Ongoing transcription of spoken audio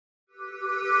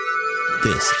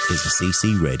This is a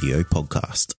CC Radio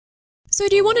podcast. So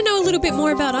do you want to know a little bit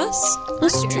more about us?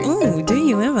 Oh, do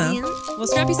you ever? Yeah. Well,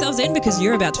 strap yourselves in because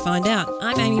you're about to find out.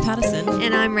 I'm Amy Patterson.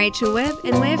 And I'm Rachel Webb,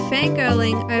 and we're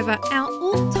fangirling over our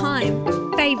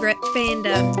all-time favourite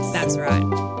fandoms. That's right.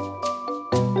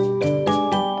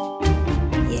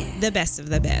 Yeah. The best of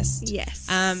the best. Yes.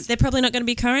 They're probably not going to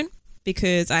be current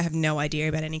because I have no idea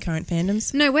about any current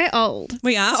fandoms. No, we're old.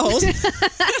 We are old.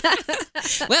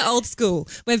 We're old school.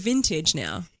 We're vintage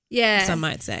now, Yeah. some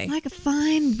might say. Like a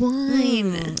fine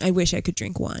wine. I wish I could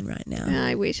drink wine right now.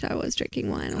 I wish I was drinking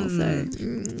wine also.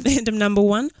 Fandom number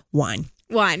one, wine.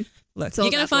 Wine. Look, It's all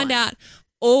you're going to about find wine. out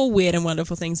all weird and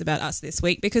wonderful things about us this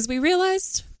week because we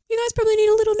realised you guys probably need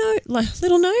a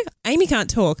little note. Amy can't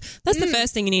talk. That's the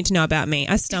first thing you need to know about me.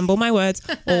 I stumble my words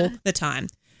all the time.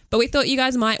 But we thought you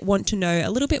guys might want to know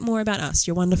a little bit more about us,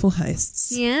 your wonderful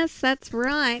hosts. Yes, that's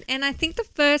right. And I think the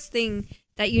first thing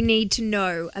that you need to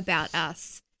know about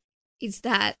us is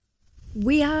that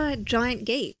we are giant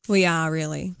geeks. We are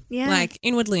really. Yeah. Like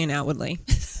inwardly and outwardly.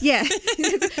 Yeah.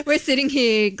 We're sitting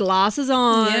here, glasses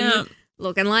on, Yeah.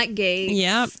 looking like geeks.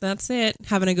 Yep, that's it.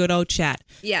 Having a good old chat.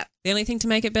 Yeah. The only thing to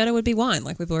make it better would be wine,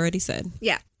 like we've already said.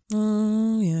 Yeah.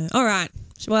 Oh, yeah. All right.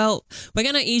 Well, we're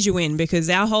going to ease you in because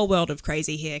our whole world of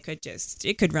crazy here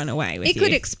could run away with It you.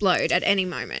 could explode at any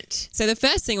moment. So the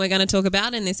first thing we're going to talk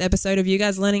about in this episode of you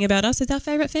guys learning about us is our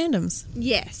favourite fandoms.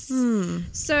 Yes. Hmm.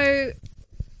 So,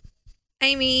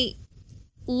 Amy,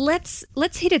 let's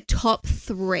hit a top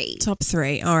three. Top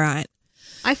three. All right.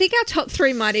 I think our top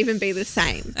three might even be the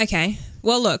same. Okay.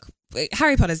 Well, look,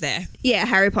 Harry Potter's there. Yeah,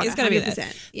 Harry Potter. It's got to be there.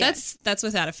 100%. Yeah. That's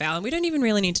without a foul. And we don't even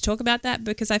really need to talk about that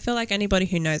because I feel like anybody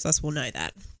who knows us will know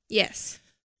that. Yes.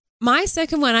 My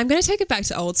second one, I'm going to take it back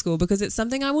to old school because it's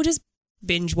something I will just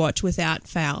binge watch without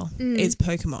foul. Is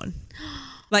Pokemon.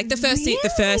 Like the first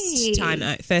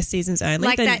first seasons only.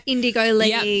 Like Then- that Indigo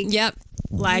League. Yep.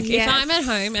 Like Yes. if I'm at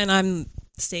home and I'm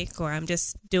sick or I'm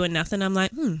just doing nothing, I'm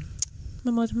like, I'm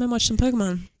gonna watch some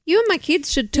Pokemon. You and my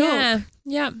kids should talk. Yeah.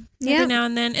 Yep. Yeah. Every now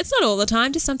and then. It's not all the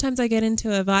time, just sometimes I get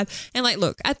into a vibe. And like,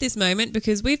 look, at this moment,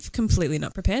 because we've completely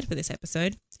not prepared for this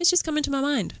episode, it's just come into my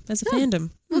mind as a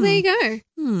fandom. Well, there you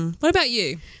go. What about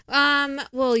you?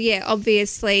 Well, yeah,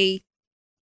 obviously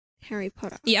Harry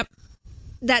Potter. Yep.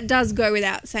 That does go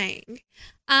without saying.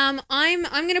 I'm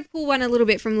going to pull one a little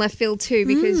bit from left field too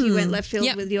because you went left field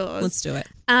Yep. with yours. Let's do it.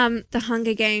 The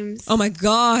Hunger Games. Oh my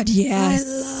God, yes.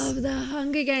 I love the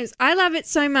Hunger Games. I love it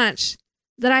so much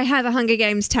that I have a Hunger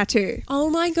Games tattoo. Oh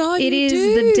my God, It you is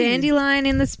do. the dandelion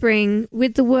in the spring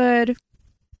with the word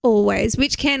always,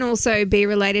 which can also be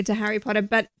related to Harry Potter,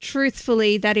 but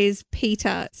truthfully, that is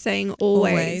Peter saying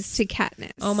always. To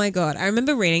Katniss. Oh my God. I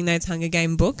remember reading those Hunger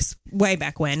Game books way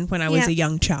back when I was Yeah. a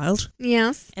young child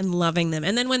Yes. and loving them.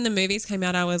 And then when the movies came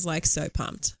out, I was like so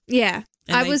pumped. Yeah.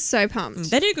 And I they- was so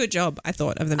pumped. They did a good job, I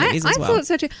thought, of the movies as I well. thought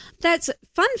so too. That's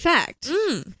fun fact.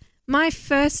 My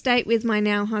first date with my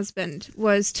now husband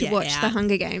was to Get watch out. the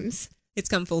Hunger Games. It's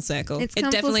come full circle. It's It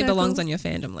come full definitely circle. belongs on your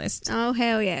fandom list. Oh,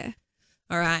 hell yeah.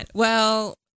 All right.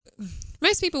 Well,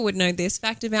 most people would know this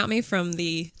fact about me from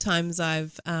the times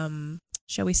I've,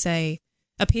 shall we say,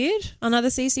 appeared on other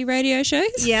CC radio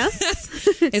shows. Yes.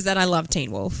 Is that I love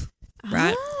Teen Wolf.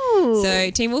 Right? Oh. So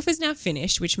Teen Wolf is now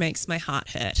finished, which makes my heart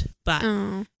hurt. But,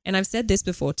 Oh. and I've said this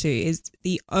before too, is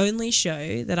the only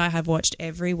show that I have watched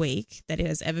every week that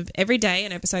has ever, every day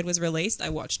an episode was released, I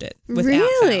watched it without fail.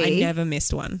 I Really? never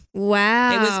missed one.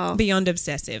 Wow. It was beyond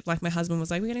obsessive. Like my husband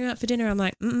was like, we're going to go out for dinner. I'm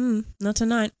like, not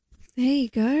tonight. There you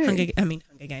go. Hunger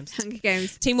Games. Hunger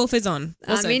Games. Teen Wolf is on.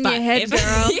 Also, I'm in but your head, if-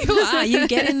 girl. You are. You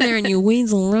get in there and you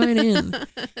weasel right in.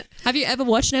 Have you ever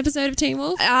watched an episode of Teen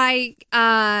Wolf?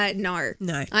 No.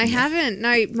 No. I haven't.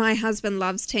 No, my husband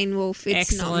loves Teen Wolf.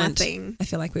 It's not my Excellent. thing. I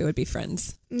feel like we would be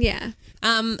friends. Yeah.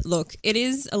 Look, it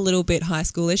is a little bit high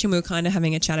schoolish, and we were kind of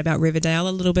having a chat about Riverdale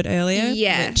a little bit earlier.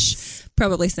 Yes. Which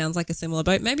probably sounds like a similar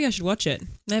boat. Maybe I should watch it.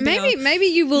 Maybe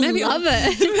you will maybe love I'll-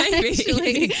 it. maybe.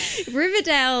 Actually.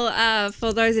 Riverdale,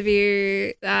 for those of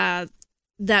you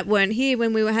that weren't here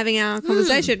when we were having our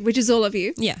conversation, which is all of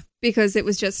you, Yeah. because it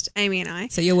was just Amy and I.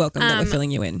 So you're welcome that we're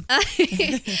filling you in.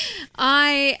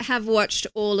 I have watched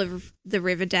all of the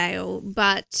Riverdale,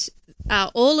 but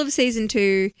all of season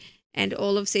 2 and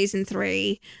all of season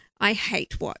 3 I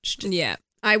hate watched. Yeah.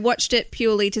 I watched it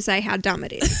purely to say how dumb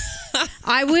it is.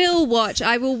 I will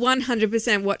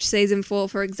 100% watch season 4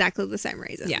 for exactly the same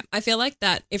reason. Yeah. I feel like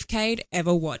that if Cade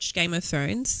ever watched Game of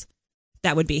Thrones,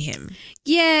 that would be him.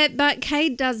 Yeah, but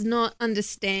Cade does not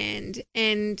understand,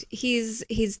 and his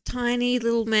tiny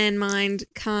little man mind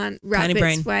can't wrap Tiny its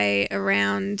brain. way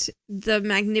around the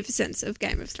magnificence of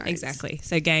Game of Thrones. Exactly.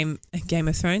 So Game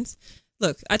of Thrones.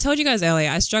 Look, I told you guys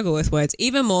earlier I struggle with words,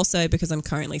 even more so because I'm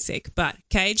currently sick. But,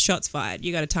 Cade, shots fired.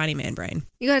 You got a tiny man brain.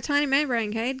 You got a tiny man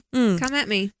brain, Cade. Come at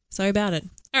me. Sorry about it.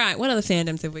 All right, what other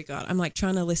fandoms have we got? I'm like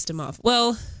trying to list them off.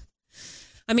 Well,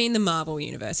 I mean, the Marvel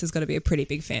Universe has got to be a pretty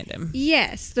big fandom.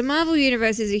 Yes, the Marvel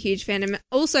Universe is a huge fandom.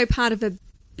 Also part of a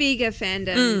bigger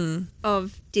fandom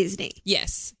of Disney.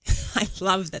 Yes. I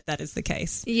love that is the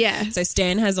case. Yeah. So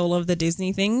Stan has all of the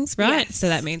Disney things, right? Yes. So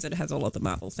that means it has all of the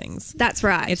Marvel things. That's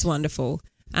right. It's wonderful.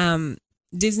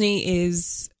 Disney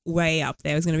is way up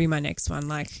there. It's going to be my next one.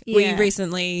 Like we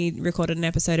recently recorded an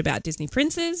episode about Disney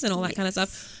princes and all that kind of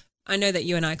stuff. I know that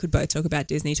you and I could both talk about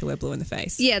Disney till we're blue in the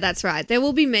face. Yeah, that's right. There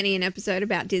will be many an episode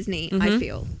about Disney, I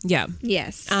feel. Yeah.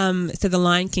 Yes. So The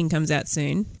Lion King comes out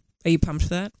soon. Are you pumped for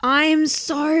that? I am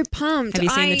so pumped. Have you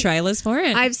seen the trailers for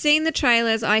it? I've seen the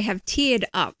trailers. I have teared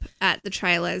up at the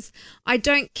trailers. I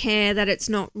don't care that it's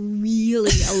not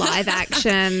really a live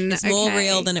action. It's more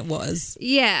real than it was.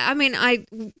 Yeah, I mean, I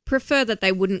prefer that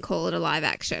they wouldn't call it a live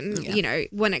action, you know,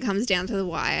 when it comes down to the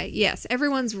wire. Yes,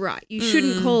 everyone's right. You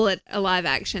shouldn't call it a live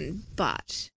action,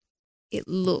 but it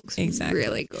looks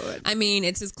really good. I mean,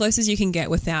 it's as close as you can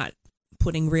get without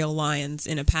putting real lions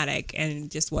in a paddock and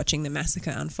just watching the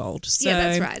massacre unfold. So,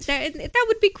 yeah, that's right. That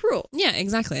would be cruel. Yeah,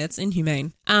 exactly. It's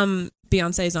inhumane.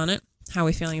 Beyonce's on it. How are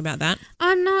we feeling about that?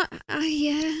 I'm not,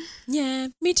 yeah. Yeah,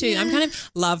 me too. I'm kind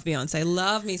of love Beyonce.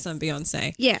 Love me some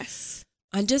Beyonce. Yes.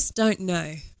 I just don't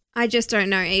know. I just don't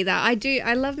know either. I do.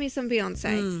 I love me some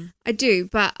Beyonce. I do,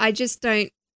 but I just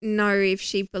don't know if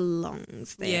she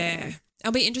belongs there. Yeah.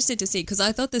 I'll be interested to see because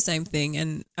I thought the same thing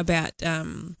and about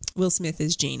Will Smith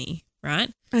as Genie.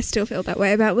 Right? I still feel that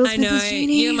way about Will Smith as Genie. I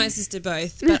know, you and my sister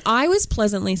both. But I was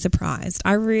pleasantly surprised.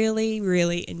 I really,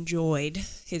 really enjoyed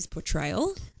his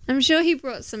portrayal. I'm sure he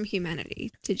brought some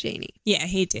humanity to Genie. Yeah,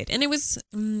 he did. And it was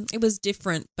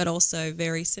different but also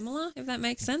very similar, if that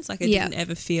makes sense. Like I didn't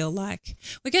ever feel like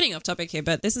 – we're getting off topic here,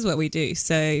 but this is what we do,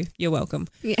 so you're welcome.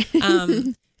 Yeah.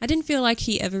 I didn't feel like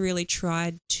he ever really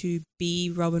tried to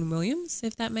be Robin Williams,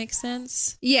 if that makes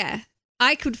sense. Yeah.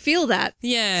 I could feel that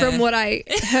from what I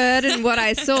heard and what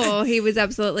I saw. He was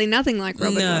absolutely nothing like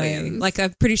Robin Williams. Like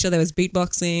I'm pretty sure there was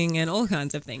beatboxing and all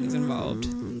kinds of things involved.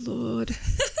 Oh, Lord.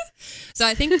 So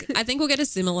I think we'll get a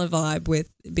similar vibe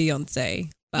with Beyonce.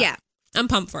 But yeah. I'm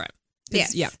pumped for it.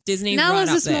 Yes. Yeah, Disney Nala's right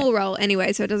up a small there. role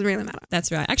anyway, so it doesn't really matter.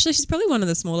 That's right. Actually, she's probably one of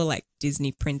the smaller like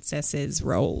Disney princesses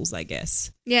roles, I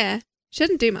guess. Yeah. She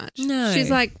doesn't do much. No.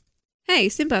 She's like, hey,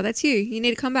 Simba, that's you. You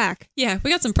need to come back. Yeah, we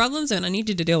got some problems and I need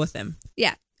you to deal with them.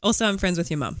 Yeah. Also, I'm friends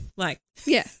with your mum. Like,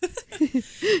 yeah.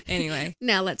 Anyway.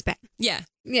 Now let's bang. Yeah.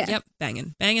 Yeah. Yep.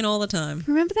 Banging all the time.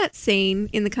 Remember that scene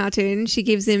in the cartoon? She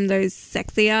gives him those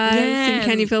sexy eyes Yeah, and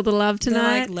Can You Feel the Love They're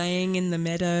Tonight? like laying in the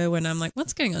meadow and I'm like,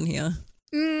 what's going on here?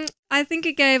 I think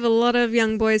it gave a lot of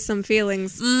young boys some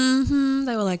feelings. Mm-hmm.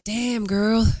 They were like, damn,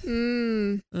 girl.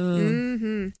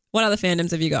 Mm-hmm. What other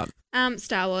fandoms have you got?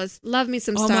 Star Wars. Love me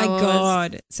some Oh Star my Wars.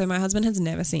 God. So my husband has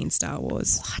never seen Star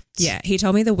Wars. What? Yeah. He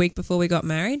told me the week before we got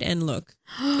married and look,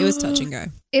 it was touch and go.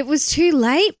 It was too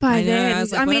late by I know. then. I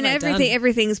was like, what mean, have I done?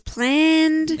 everything's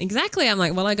planned. Exactly. I'm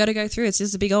like, well, I got to go through. It's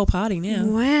just a big old party now.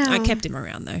 Wow. I kept him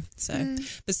around though. So,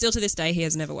 but still to this day, he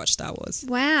has never watched Star Wars.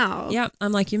 Wow. Yeah.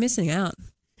 I'm like, you're missing out.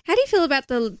 How do you feel about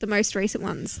the most recent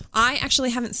ones? I actually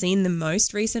haven't seen the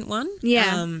most recent one.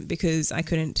 Yeah. Because I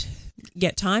couldn't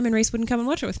get time and Reese wouldn't come and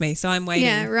watch it with me. So I'm waiting.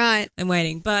 Yeah, right. I'm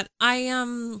waiting. But I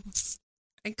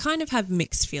kind of have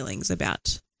mixed feelings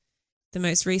about the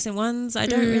most recent ones. I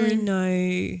don't really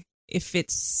know if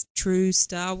it's true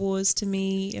Star Wars to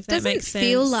me, if that makes sense. Doesn't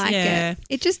feel like it.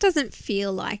 It just doesn't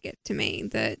feel like it to me.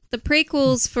 The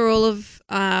prequels for all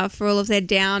of their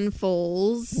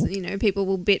downfalls, you know, people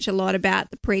will bitch a lot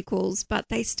about the prequels, but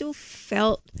they still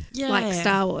felt like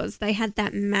Star Wars. They had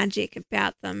that magic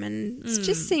about them and it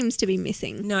just seems to be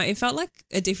missing. No, it felt like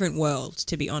a different world,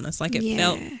 to be honest. Like it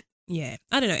felt,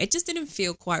 I don't know. It just didn't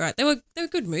feel quite right. They were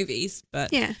good movies,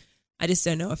 but I just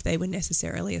don't know if they were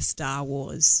necessarily a Star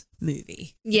Wars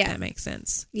movie. Yeah. If that makes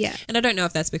sense. Yeah. And I don't know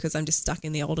if that's because I'm just stuck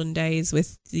in the olden days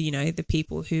with, you know, the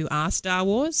people who are Star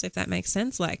Wars, if that makes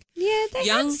sense. Like, yeah, they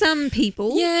had some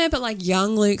people. Yeah, but like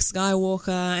young Luke Skywalker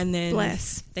and then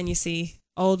Bless. Then you see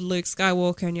old Luke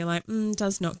Skywalker and you're like,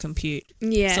 does not compute.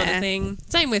 Yeah. Sort of thing.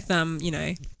 Same with, you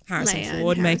know, Harrison Leia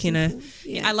Ford and making Harrison Ford.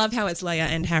 Yeah. I love how it's Leia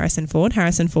and Harrison Ford.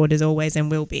 Harrison Ford is always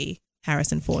and will be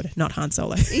Harrison Ford, not Han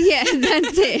Solo. Yeah,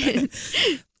 that's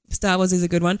it. Star Wars is a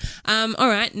good one. All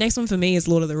right, next one for me is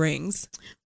Lord of the Rings.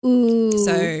 Ooh.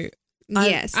 So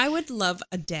yes. I would love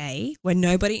a day where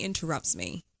nobody interrupts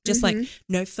me. Just like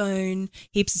no phone,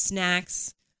 heaps of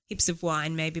snacks, heaps of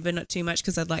wine maybe, but not too much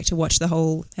because I'd like to watch the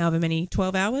whole however many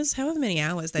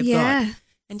hours they've got.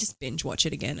 and just binge watch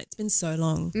it again. It's been so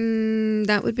long.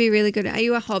 That would be really good. Are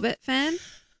you a Hobbit fan?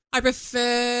 I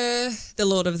prefer the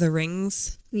Lord of the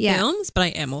Rings Yeah. films, but I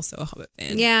am also a Hobbit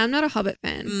fan. Yeah, I'm not a Hobbit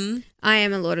fan. Mm. I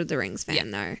am a Lord of the Rings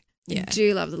fan, though. Yeah. I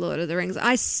do love the Lord of the Rings.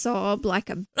 I sob like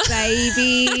a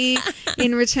baby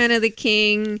in Return of the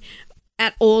King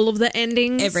at all of the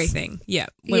endings. Everything. Yeah.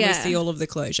 When we Yeah. see all of the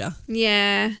closure.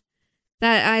 Yeah.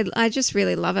 That I just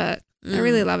really love it. I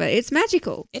really love it. It's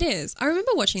magical. It is. I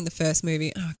remember watching the first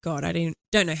movie. Oh God,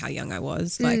 don't know how young I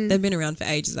was. Like they've been around for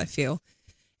ages, I feel.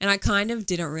 And I kind of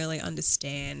didn't really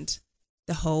understand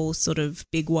the whole sort of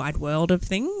big wide world of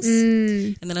things.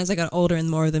 And then as I got older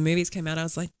and more of the movies came out, I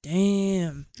was like,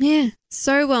 damn. Yeah.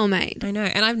 So well made. I know.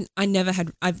 And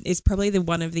it's probably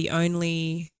one of the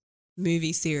only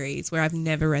movie series where I've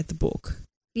never read the book.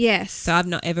 Yes. So I've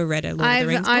not ever read a Lord of the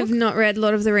Rings book. I've not read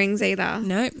Lord of the Rings either.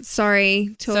 No.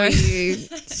 Sorry to all you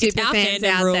super our fans fandom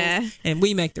out rules, there. and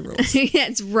we make the rules.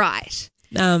 That's right.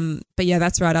 But yeah,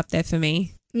 that's right up there for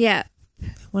me. Yeah.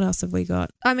 What else have we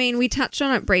got? I mean, we touched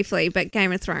on it briefly, but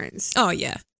Game of Thrones. Oh,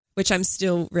 yeah. Which I'm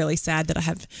still really sad that I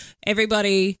have.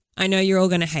 Everybody, I know you're all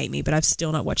going to hate me, but I've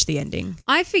still not watched the ending.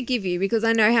 I forgive you because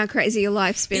I know how crazy your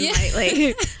life's been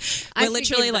lately. I We're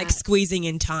literally forgive like that. squeezing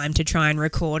in time to try and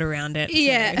record around it.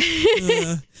 Yeah.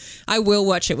 So, I will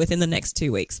watch it within the next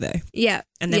 2 weeks though. Yeah.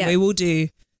 And then yeah. we will do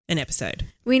an episode.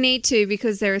 We need to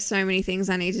because there are so many things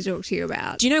I need to talk to you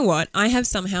about. Do you know what? I have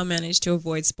somehow managed to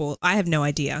avoid spoil. I have no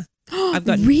idea. I've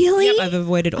got Really? Yep, I've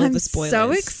avoided all I'm the spoilers.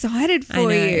 so excited I for know,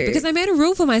 you. because I made a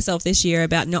rule for myself this year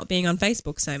about not being on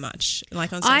Facebook so much,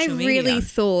 like on social media. I really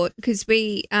thought because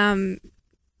we,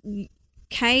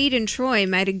 Cade and Troy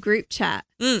made a group chat.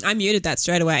 I muted that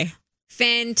straight away.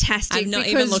 Fantastic. I've not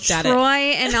because even looked at it. Troy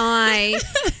and I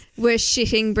were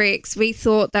shitting bricks. We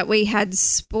thought that we had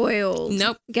spoiled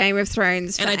Nope. Game of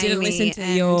Thrones for And I didn't Amy listen to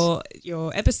and-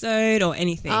 your episode or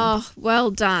anything. Oh, well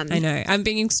done. I know. I'm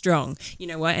being strong. You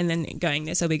know what? And then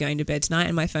I'll be going to bed tonight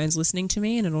and my phone's listening to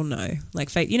me and it'll know.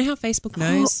 Like, you know how Facebook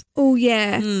knows? Oh,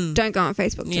 yeah. Don't go on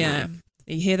Facebook tonight. Yeah.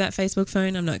 You hear that Facebook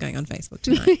phone? I'm not going on Facebook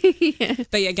tonight. Yeah.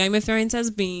 But yeah, Game of Thrones has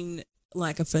been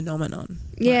like a phenomenon.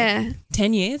 Yeah.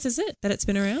 10 years, is it, that it's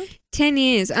been around? 10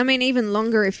 years. I mean, even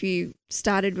longer if you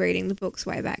started reading the books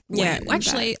way back Yeah. when, Well,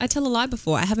 actually, I tell a lie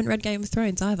before. I haven't read Game of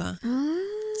Thrones either.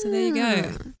 So there you go.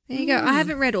 There you go. I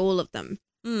haven't read all of them.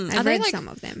 Are I've they read like some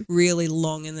of them. really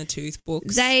long in the tooth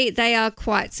books? They are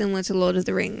quite similar to Lord of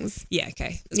the Rings. Yeah,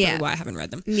 okay. That's Yeah. probably why I haven't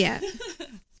read them. Yeah.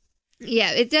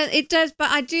 Yeah, it does, but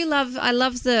I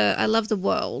love the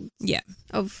world Yeah.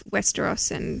 of Westeros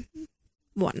and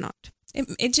whatnot.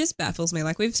 It just baffles me.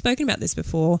 Like we've spoken about this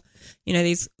before, you know,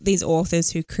 these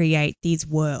authors who create these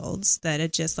worlds that are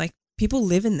just like people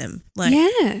live in them. Like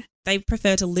Yeah. they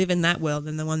prefer to live in that world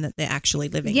than the one that they're actually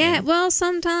living Yeah, in. well,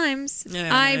 sometimes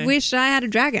Yeah, I I know. wish I had a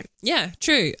dragon. Yeah,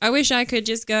 true. I wish I could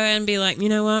just go and be like, you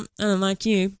know what? I don't like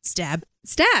you. Stab.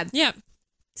 Stab. Yeah.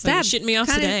 Stab. Like, you shitting me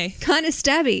off today. Kind of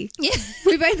stabby. Yeah.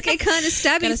 We both get kind of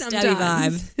stabby Got a sometimes. stabby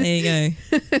vibe. There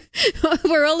you go.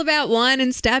 We're all about wine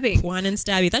and stabbing. Wine and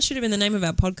stabby. That should have been the name of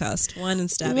our podcast. Wine and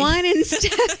stabby. Wine and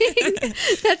stabbing.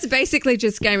 That's basically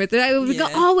just Game of Thrones. We go,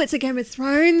 Yeah. oh, it's a Game of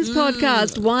Thrones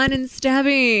podcast. Wine and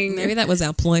stabbing. Maybe that was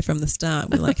our ply from the start.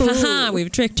 We're like, haha,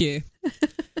 we've tricked you.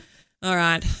 All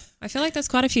right. I feel like there's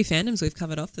quite a few fandoms we've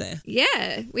covered off there.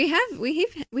 Yeah, we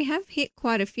have hit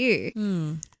quite a few.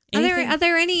 Are Anything-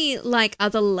 there any like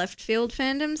other left field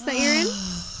fandoms that you're in?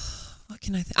 What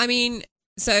can I think? I mean,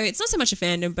 so it's not so much a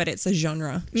fandom, but it's a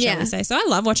genre, shall Yeah. we say. So I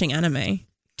love watching anime.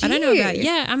 Do I don't know about, you?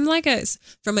 yeah, I'm like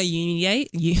from a uni day.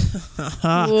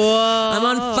 Whoa. I'm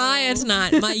on fire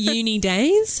tonight. My uni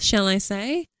days, shall I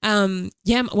say.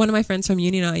 Yeah, one of my friends from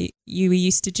uni and we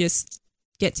used to just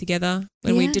get together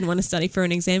when we Yeah. didn't want to study for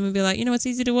an exam and be like, you know what's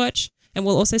easy to watch? And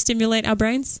we'll also stimulate our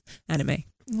brains? Anime.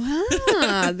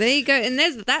 Wow, there you go. And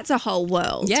that's a whole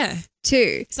world. Yeah.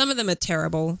 Too. Some of them are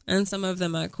terrible and some of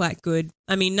them are quite good.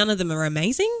 I mean, none of them are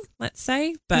amazing, let's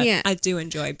say, but Yeah. I do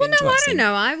enjoy binge Well, no, I watching. don't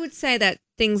know. I would say that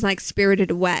things like Spirited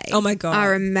Away. Oh my God.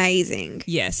 are amazing.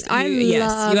 Yes. I yes,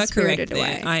 love you are Spirited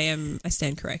correct there. Away. I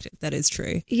stand corrected. That is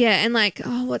true. Yeah, and like,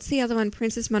 oh, what's the other one?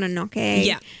 Princess Mononoke.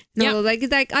 Yeah. No, Yeah.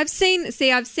 like I've seen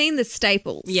the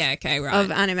staples. Yeah, okay, right.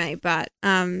 Of anime, but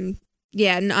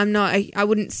yeah, I'm not. I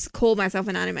wouldn't call myself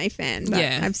an anime fan, but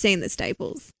Yeah. I've seen the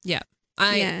staples. Yeah.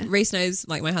 Yeah. Reese knows,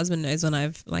 like my husband knows when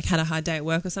I've like had a hard day at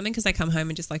work or something because I come home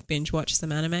and just like binge watch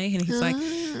some anime and he's like,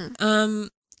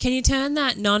 can you turn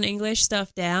that non-English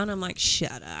stuff down? I'm like,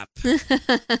 shut up.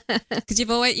 Because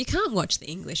you can't watch the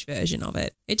English version of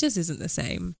it. It just isn't the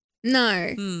same.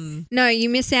 No, Hmm. no, you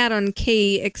miss out on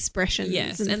key expressions.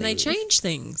 Yes, and they things. change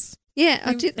things.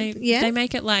 Yeah, They yeah.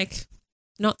 make it like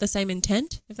not the same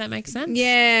intent, if that makes sense.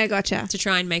 Yeah, gotcha. To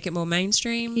try and make it more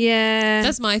mainstream. Yeah.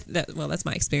 That's my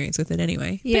experience with it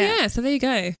anyway. Yeah. But yeah, so there you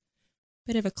go.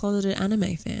 Bit of a closeted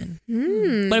anime fan.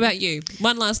 Hmm. What about you?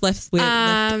 One last left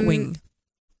wing.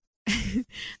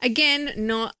 Again,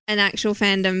 not an actual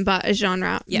fandom, but a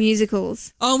genre. Yep.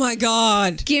 Musicals. Oh my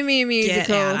God. Give me a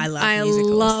musical. out. I love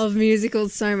musicals. love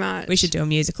musicals so much. We should do a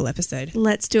musical episode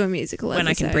Let's do a musical when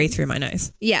episode. I can breathe through my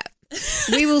nose. Yeah.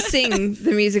 We will sing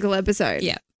the musical episode.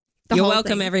 Yeah. The You're whole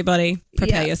welcome, thing. everybody.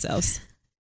 Prepare Yeah. yourselves.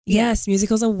 Yeah. Yes,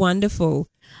 musicals are wonderful.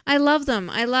 I love them.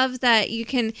 I love that you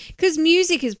can, because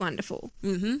music is wonderful.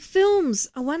 Mm-hmm. Films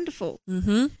are wonderful.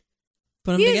 Mm-hmm.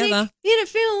 Put them Music together. in a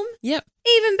film, Yep.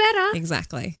 even better.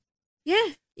 Exactly. Yeah.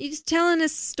 You're just telling a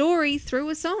story through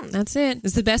a song. That's it.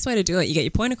 It's the best way to do it. You get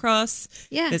your point across.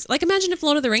 Yeah. It's like, imagine if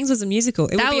Lord of the Rings was a musical.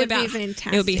 It That would be would about be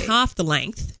fantastic. It would be half the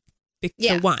length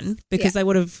Yeah. for one, because they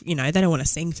would have, they don't want to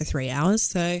sing for 3 hours.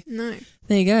 So No.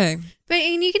 there you go. But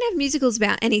and you can have musicals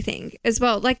about anything as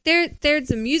well. Like there's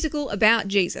a musical about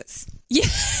Jesus. Yeah.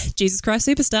 Jesus Christ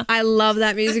Superstar. I love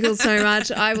that musical so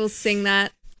much. I will sing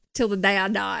that till the day I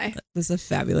die. This is a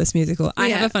fabulous musical. I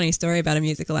Yeah. have a funny story about a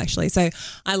musical, actually. So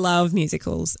I love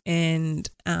musicals, and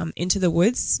Into the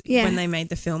Woods, Yeah. when they made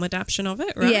the film adaptation of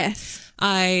it, right? Yes.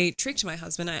 I tricked my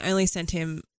husband. I only sent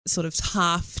him sort of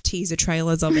half teaser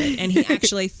trailers of it, and he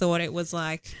actually thought it was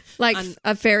like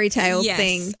A fairy tale yes,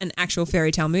 thing. an actual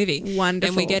fairy tale movie. Wonderful.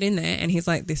 And we get in there, and he's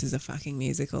like, "This is a fucking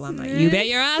musical." I'm like, "You bet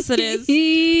your ass it is."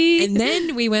 and And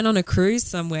then we went on a cruise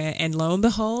somewhere, and lo and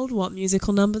behold, what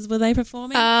musical numbers were they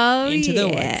performing? Into the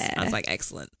Woods. I was like,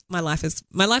 "Excellent! My life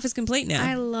is complete now."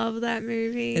 I love that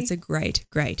movie. It's a great,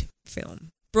 great film.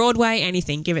 Broadway,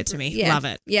 anything, give it to me. Yeah. Love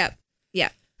it. Yep.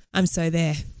 Yep. I'm so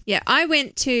there. Yeah. I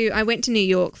went to New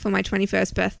York for my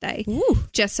 21st birthday Ooh.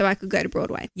 just so I could go to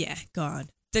Broadway. Yeah, God.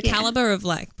 The Yeah. caliber of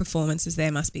like performances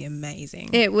there must be amazing.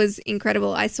 It was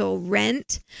incredible. I saw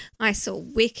Rent. I saw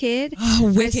Wicked.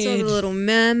 Oh, Wicked. I saw The Little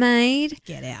Mermaid.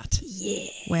 Get out. Yeah.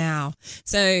 Wow.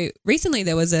 So recently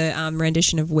there was a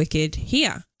rendition of Wicked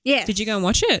here. Yeah. Did you go and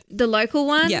watch it? The local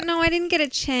one? Yeah. No, I didn't get a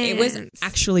chance. It was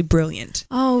actually brilliant.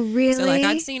 Oh, really? So like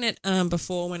I'd seen it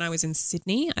before when I was in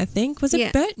Sydney, I think. Was it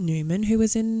Yeah. Bert Newman who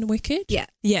was in Wicked? Yeah.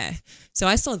 Yeah. So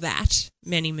I saw that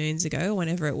many moons ago,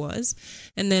 whenever it was.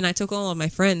 And then I took all of my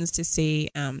friends to see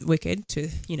Wicked to,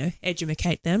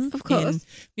 educate them Of course. in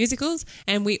musicals.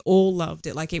 And we all loved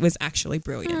it. Like it was actually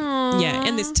brilliant. Aw. Yeah.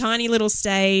 And this tiny little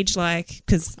stage, like,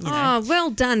 because, Oh,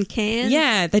 well done, Ken.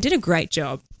 yeah, they did a great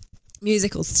job.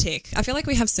 Musicals tick. I feel like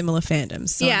we have similar fandoms.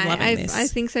 So I'm loving this. I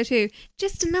think so too.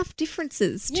 Just enough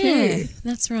differences too. Yeah,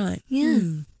 that's right. Yeah.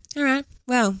 All right.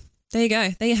 Well, there you go.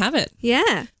 There you have it.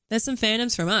 Yeah. There's some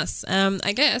fandoms from us.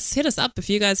 I guess hit us up if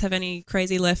you guys have any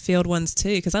crazy left field ones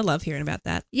too, because I love hearing about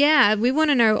that. Yeah. We want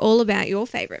to know all about your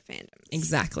favourite fandoms.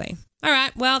 Exactly. All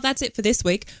right. Well, that's it for this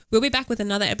week. We'll be back with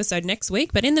another episode next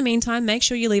week. But in the meantime, make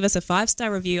sure you leave us a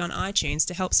 5-star review on iTunes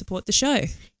to help support the show.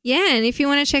 Yeah, and if you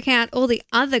want to check out all the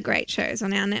other great shows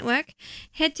on our network,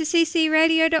 head to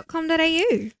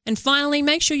ccradio.com.au. And finally,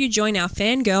 make sure you join our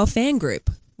Fangirl fan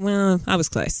group. Well, I was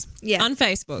close. Yeah. On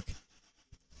Facebook.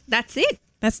 That's it.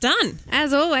 That's done.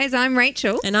 As always, I'm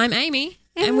Rachel. And I'm Amy.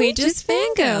 And we we just just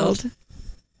fangirled. fangirled.